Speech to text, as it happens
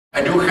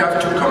I do have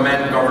to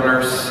commend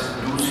Governors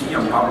Gutie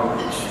and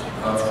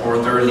Pavlovich for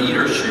their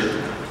leadership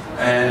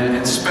and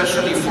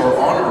especially for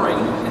honoring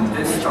in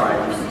this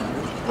time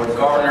what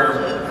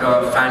Governor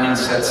Fanning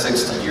said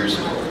 60 years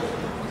ago.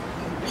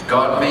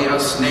 God made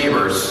us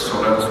neighbors,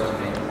 so let us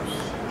be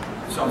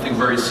neighbors. Something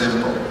very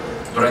simple.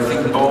 But I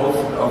think both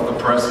of the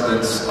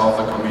presidents of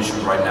the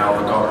Commission right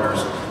now, the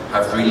governors,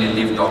 have really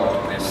lived up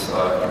to this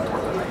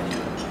important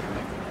idea.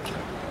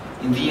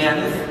 In the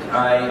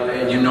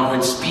end,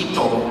 it's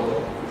people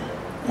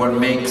what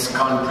makes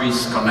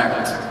countries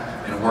connect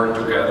and work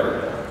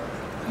together.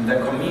 And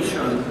the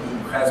Commission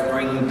has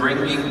been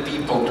bringing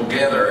people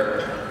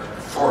together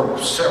for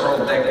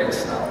several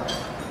decades now.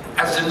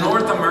 As the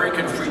North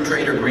American Free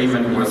Trade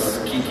Agreement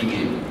was kicking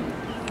in,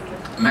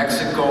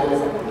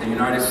 Mexico, the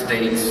United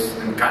States,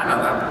 and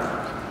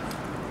Canada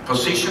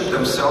positioned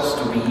themselves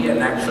to be and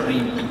actually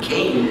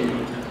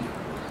became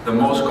the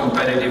most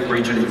competitive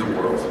region in the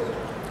world,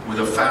 with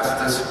the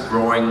fastest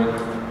growing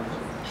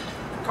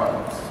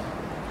economies.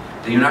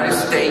 The United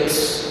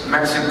States,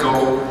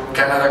 Mexico,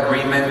 Canada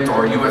Agreement,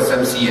 or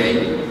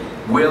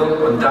USMCA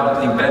will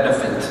undoubtedly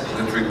benefit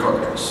the three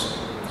countries.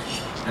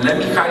 And let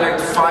me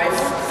highlight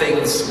 5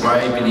 things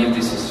why I believe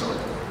this is so.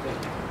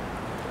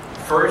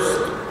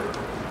 First,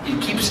 it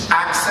keeps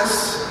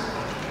access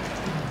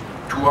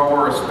to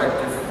our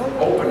respective,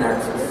 open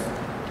access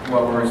to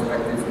our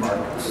respective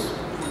markets.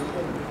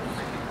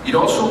 It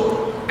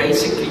also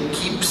basically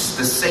keeps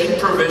the same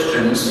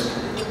provisions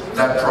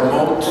that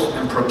promote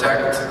and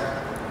protect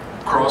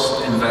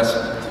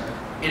cross-investment.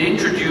 It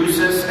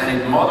introduces and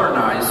it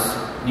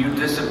modernizes new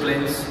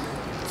disciplines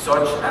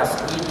such as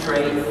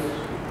e-trade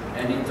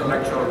and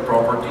intellectual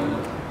property.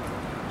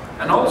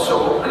 And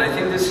also, and I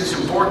think this is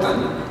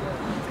important,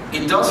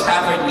 it does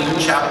have a new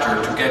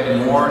chapter to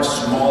get more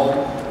small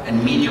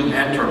and medium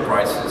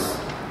enterprises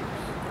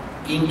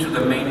into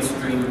the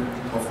mainstream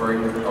of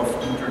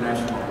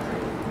international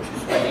trade, which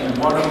is, I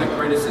think, one of the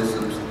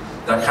criticisms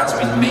that has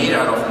been made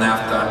out of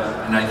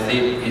NAFTA, and I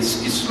think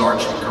is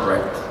largely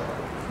correct.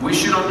 We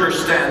should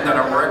understand that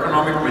our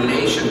economic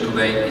relation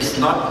today is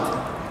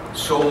not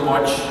so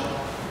much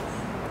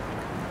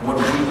what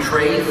we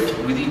trade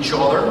with each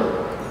other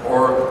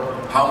or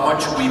how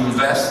much we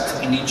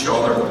invest in each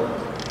other,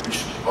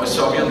 which is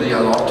obviously a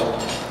lot,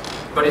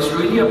 but it's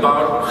really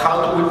about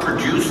how do we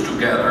produce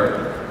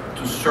together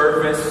to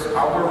service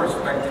our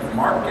respective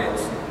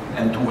markets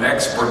and to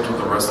export to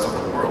the rest of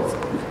the world.